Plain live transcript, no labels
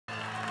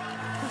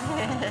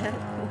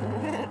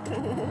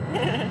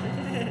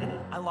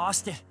I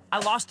lost it. I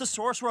lost the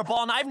sorcerer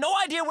ball, and I have no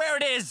idea where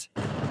it is.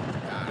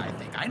 I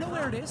think I know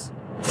where it is.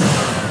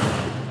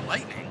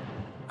 Lightning?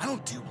 I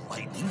don't do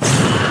lightning.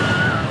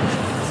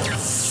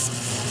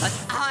 But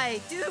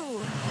I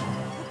do.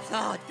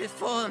 Applaud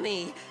before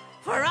me,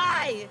 for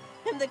I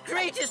am the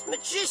greatest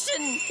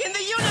magician in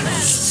the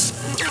universe.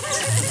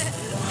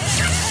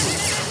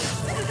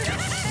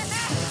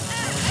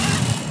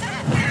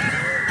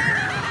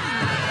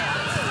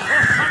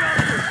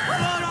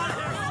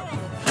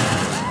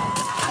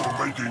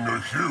 Making a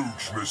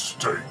huge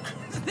mistake.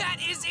 That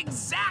is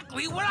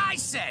exactly what I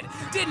said,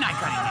 didn't I,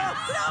 Cunningham?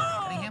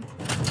 No! Cunningham?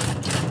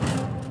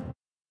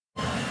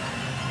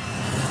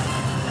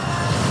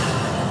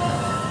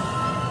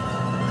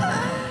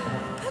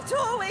 A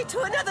doorway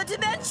to another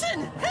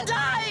dimension, and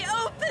I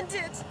opened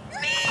it.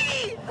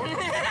 Me!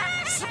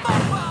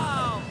 Smoke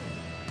bomb!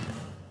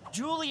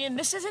 Julian,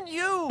 this isn't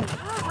you. You're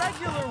a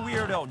regular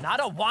weirdo, not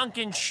a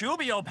wonkin'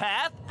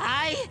 shubiopath.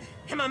 I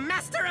am a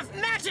master of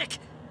magic,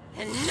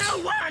 and no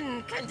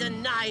one can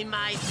deny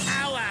my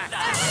power.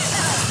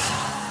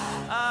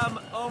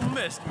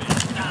 Missed me.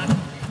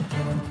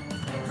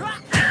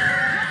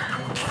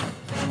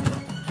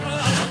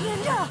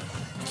 Ninja,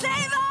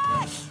 save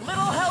us!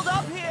 Little held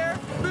up here.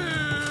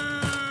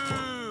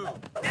 Boo!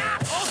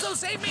 Also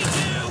save me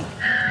too!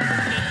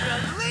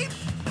 Ninja leap!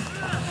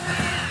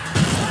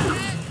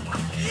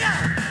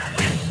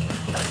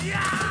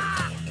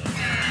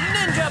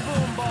 Ninja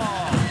boom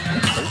ball.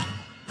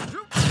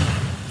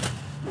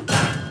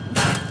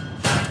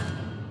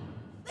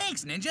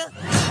 Thanks, Ninja.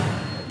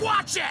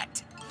 Watch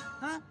it!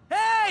 Huh?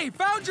 Hey,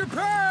 found your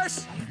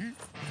purse!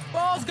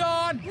 Ball's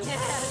gone!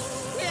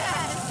 Yes,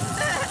 yes!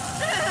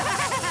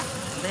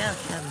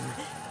 Welcome,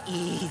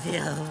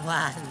 evil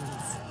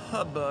ones.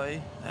 Oh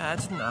boy,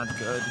 that's not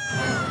good.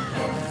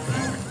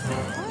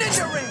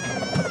 Ninja ring!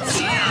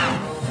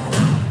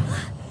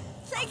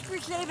 Thanks for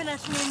saving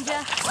us,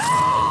 Ninja.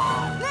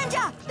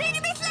 Ninja, need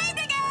to be saved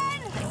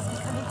again! Thanks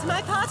for coming to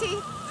my party.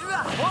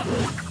 What?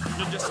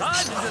 Ninja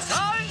side, ninja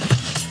side!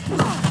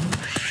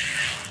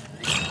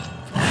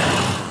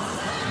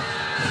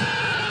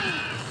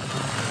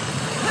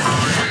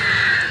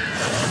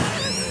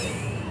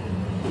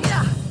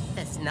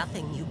 There's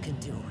nothing you can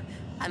do.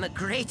 I'm a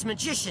great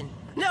magician.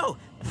 No,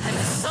 I'm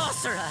a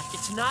sorcerer.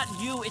 It's not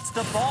you, it's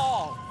the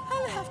ball.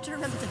 I'll have to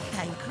remember to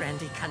thank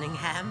Randy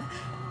Cunningham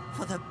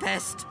for the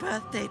best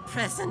birthday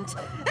present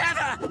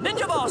ever!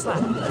 Ninja ball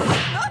slap!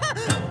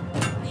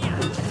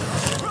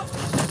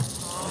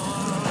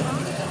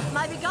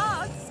 My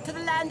regards to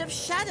the land of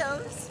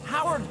shadows.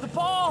 Howard, the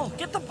ball!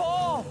 Get the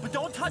ball, but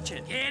don't touch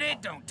it. Get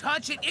it, don't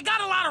touch it. You got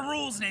a lot of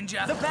rules,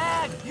 Ninja. The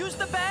bag! Use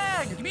the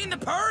bag! You mean the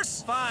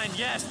purse? Fine,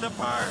 yes, the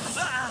purse.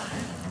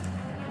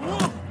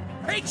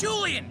 Hey,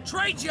 Julian,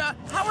 trade ya.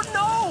 Howard,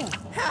 no!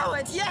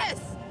 Howard, yes!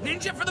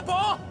 Ninja for the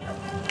ball?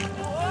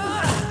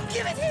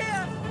 Give it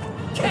here!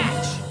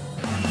 Catch!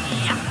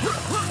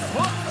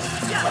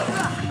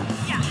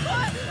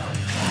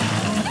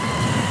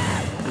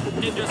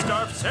 Ninja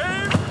scarf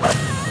save!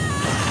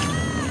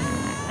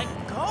 Let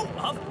go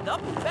of the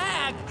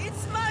bag!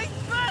 It's my